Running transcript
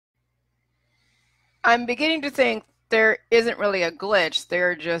I'm beginning to think there isn't really a glitch.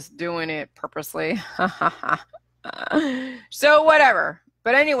 They're just doing it purposely. So whatever.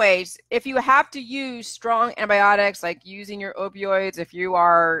 But anyways, if you have to use strong antibiotics, like using your opioids, if you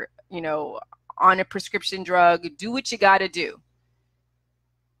are, on a prescription drug, do what you got to do.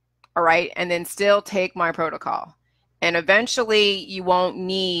 All right. And then still take my protocol. And eventually you won't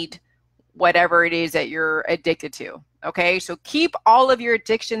need whatever it is that you're addicted to. Okay. So keep all of your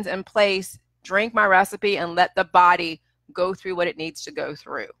addictions in place, drink my recipe, and let the body go through what it needs to go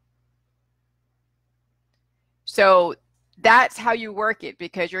through. So that's how you work it,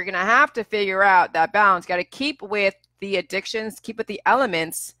 because you're going to have to figure out that balance. Got to keep with the addictions, keep with the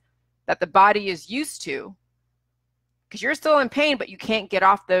elements that the body is used to, because you're still in pain, but you can't get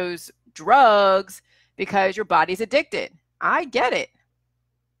off those drugs because your body's addicted. I get it.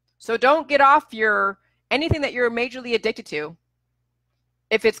 So don't get off anything that you're majorly addicted to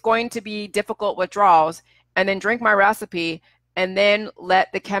if it's going to be difficult withdrawals, and then drink my recipe and then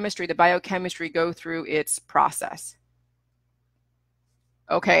let the chemistry, the biochemistry go through its process.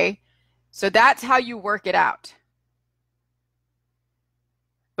 Okay? So that's how you work it out.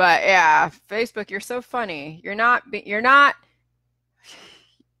 But yeah, Facebook, you're so funny. You're not slick,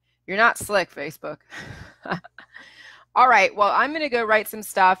 Facebook. All right, well, I'm going to go write some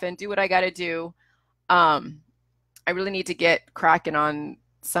stuff and do what I got to do. I really need to get cracking on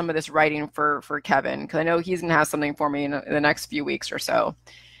some of this writing for Kevin, because I know he's going to have something for me in the next few weeks or so.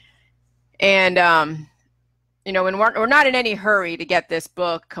 And, when we're not in any hurry to get this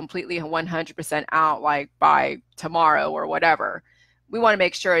book completely 100% out, like by tomorrow or whatever. We want to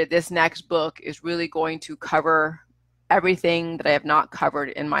make sure that this next book is really going to cover everything that I have not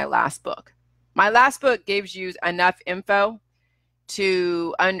covered in my last book. My last book gives you enough info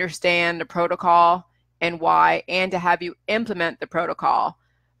to understand the protocol and why, and to have you implement the protocol.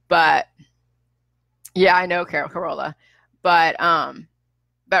 But yeah, I know, Carola, but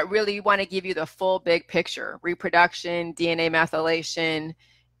really want to give you the full big picture: reproduction, DNA methylation,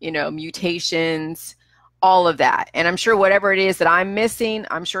 mutations, all of that. And I'm sure whatever it is that I'm missing,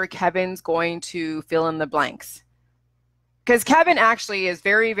 I'm sure Kevin's going to fill in the blanks. Because Kevin actually is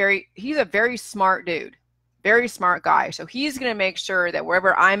he's a very smart dude, very smart guy. So he's going to make sure that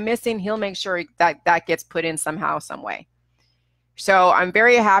wherever I'm missing, he'll make sure that gets put in somehow, some way. So I'm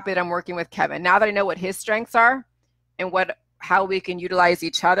very happy that I'm working with Kevin. Now that I know what his strengths are and how we can utilize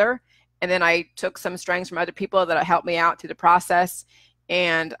each other. And then I took some strengths from other people that helped me out through the process.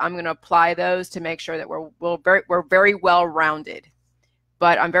 And I'm going to apply those to make sure that we're very well-rounded.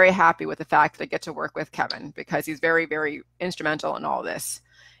 But I'm very happy with the fact that I get to work with Kevin, because he's very, very instrumental in all this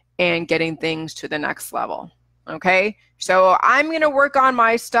and getting things to the next level. Okay, so I'm going to work on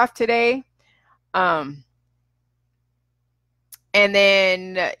my stuff today. And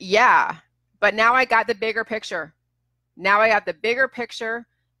then, yeah, but now I got the bigger picture. Now I got the bigger picture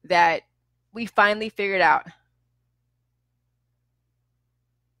that we finally figured out.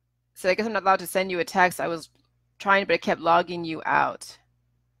 So I guess I'm not allowed to send you a text. I was trying, but it kept logging you out.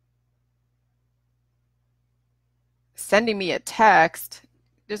 Sending me a text.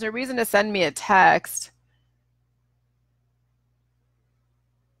 There's no reason to send me a text.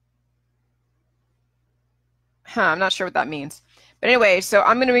 I'm not sure what that means. But anyway, so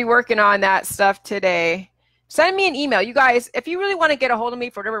I'm going to be working on that stuff today. Send me an email. You guys, if you really want to get a hold of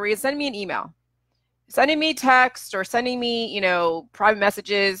me for whatever reason, send me an email. Sending me text or sending me, private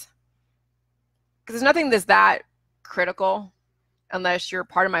messages. Because there's nothing that's that critical unless you're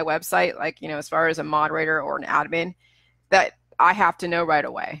part of my website, like, as far as a moderator or an admin, that I have to know right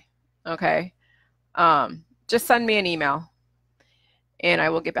away. Okay? Just send me an email and I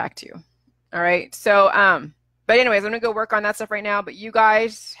will get back to you. All right? So, but anyways, I'm going to go work on that stuff right now. But you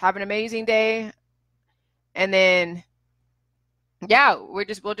guys have an amazing day. And then, yeah,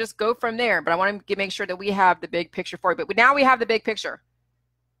 we'll just go from there. But I want to make sure that we have the big picture for you. But now we have the big picture.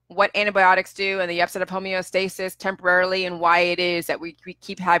 What antibiotics do and the upset of homeostasis temporarily, and why it is that we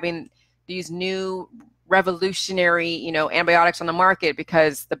keep having these new revolutionary, antibiotics on the market,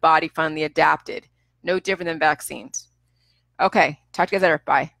 because the body finally adapted. No different than vaccines. Okay, talk to you guys later.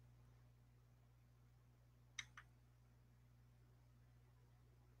 Bye.